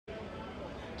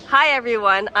Hi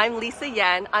everyone, I'm Lisa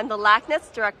Yen. I'm the LACNet's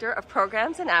Director of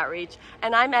Programs and Outreach,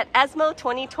 and I'm at ESMO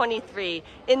 2023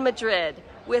 in Madrid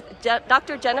with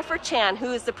Dr. Jennifer Chan,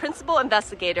 who is the principal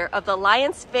investigator of the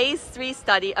Alliance Phase 3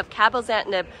 study of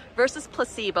cabozantinib versus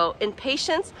placebo in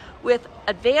patients with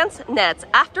advanced NETs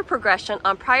after progression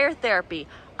on prior therapy,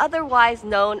 otherwise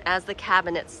known as the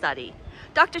CABOMETYX study.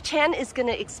 Dr. Chan is going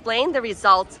to explain the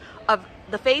results of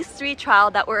the Phase 3 trial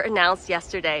that were announced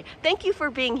yesterday. Thank you for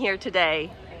being here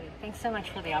today. Thanks so much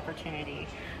for the opportunity.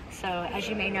 So as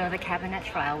you may know, the CABOMETYX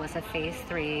trial was a Phase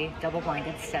 3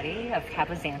 double-blinded study of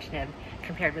cabozantinib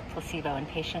compared with placebo in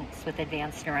patients with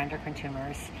advanced neuroendocrine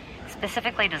tumors,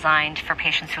 specifically designed for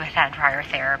patients who had had prior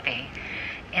therapy.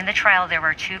 In the trial, there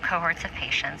were two cohorts of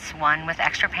patients, one with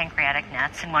extrapancreatic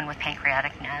NETs and one with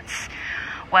pancreatic NETs.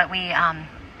 What we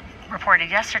reported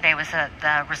yesterday was that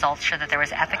the results showed that there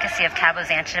was efficacy of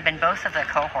cabozantinib in both of the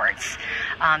cohorts.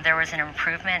 There was an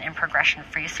improvement in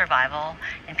progression-free survival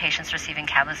in patients receiving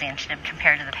cabozantinib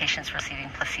compared to the patients receiving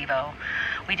placebo.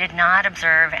 We did not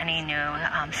observe any new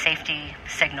safety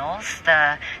signals.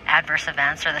 The adverse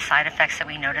events or the side effects that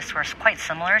we noticed were quite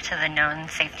similar to the known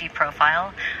safety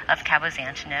profile of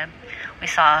cabozantinib. We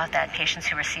saw that patients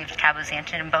who received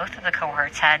cabozantinib in both of the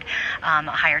cohorts had a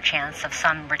higher chance of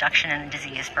some reduction in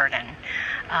disease burden.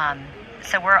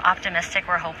 So we're optimistic,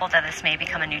 we're hopeful that this may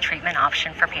become a new treatment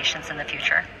option for patients in the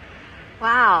future.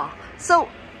 Wow. So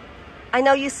I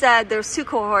know you said there's two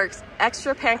cohorts,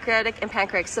 extrapancreatic and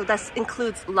pancreatic, so that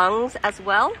includes lungs as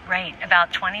well? Right.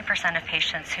 About 20% of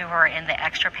patients who were in the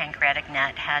extrapancreatic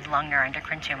NET had lung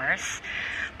neuroendocrine tumors.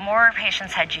 More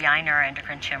patients had GI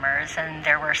neuroendocrine tumors, and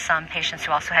there were some patients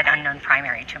who also had unknown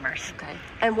primary tumors. Okay.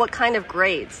 And what kind of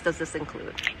grades does this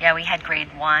include? Yeah, we had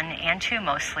grade 1 and 2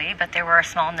 mostly, but there were a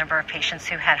small number of patients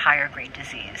who had higher grade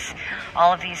disease.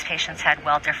 All of these patients had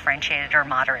well-differentiated or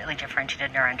moderately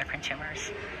differentiated neuroendocrine tumors.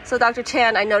 So Dr.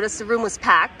 Chan, I noticed the room was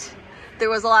packed. There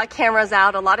was a lot of cameras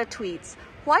out, a lot of tweets.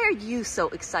 Why are you so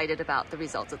excited about the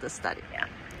results of this study? Yeah.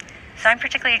 So I'm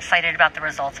particularly excited about the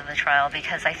results of the trial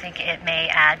because I think it may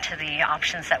add to the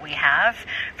options that we have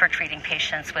for treating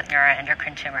patients with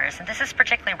neuroendocrine tumors. And this is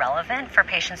particularly relevant for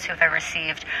patients who have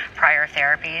received prior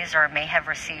therapies or may have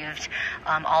received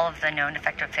all of the known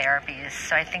effective therapies.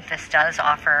 So I think this does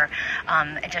offer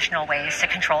additional ways to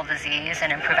control disease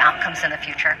and improve outcomes in the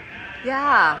future.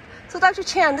 Yeah. So Dr.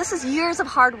 Chan, this is years of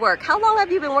hard work. How long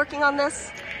have you been working on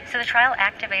this? So the trial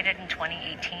activated in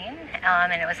 2018,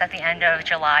 and it was at the end of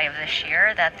July of this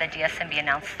year that the DSMB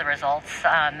announced the results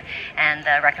and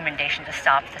the recommendation to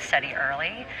stop the study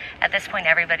early. At this point,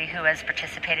 everybody who has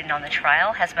participated on the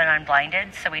trial has been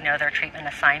unblinded, so we know their treatment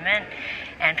assignment,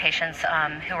 and patients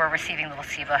who are receiving the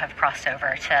placebo have crossed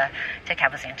over to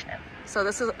cabozantinib. So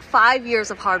this is 5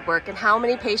 years of hard work, and how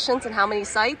many patients and how many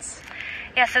sites?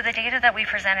 Yeah, so the data that we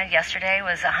presented yesterday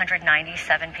was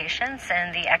 197 patients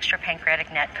in the extrapancreatic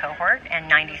NET cohort and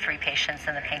 93 patients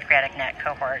in the pancreatic NET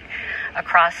cohort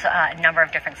across a number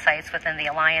of different sites within the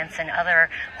Alliance and other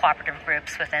cooperative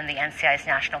groups within the NCI's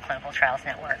National Clinical Trials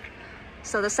Network.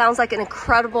 So this sounds like an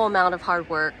incredible amount of hard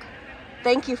work.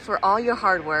 Thank you for all your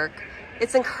hard work.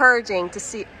 It's encouraging to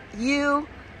see you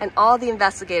and all the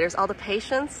investigators, all the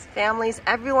patients, families,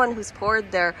 everyone who's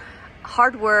poured their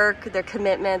hard work, their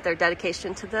commitment, their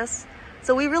dedication to this.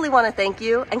 So we really want to thank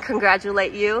you and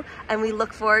congratulate you, and we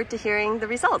look forward to hearing the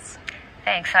results.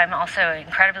 Thanks. I'm also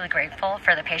incredibly grateful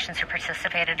for the patients who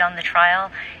participated on the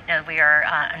trial. You know, we are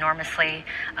enormously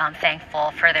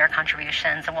thankful for their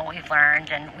contributions and what we've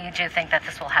learned, and we do think that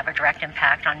this will have a direct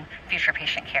impact on future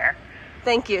patient care.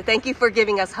 Thank you. Thank you for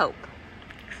giving us hope.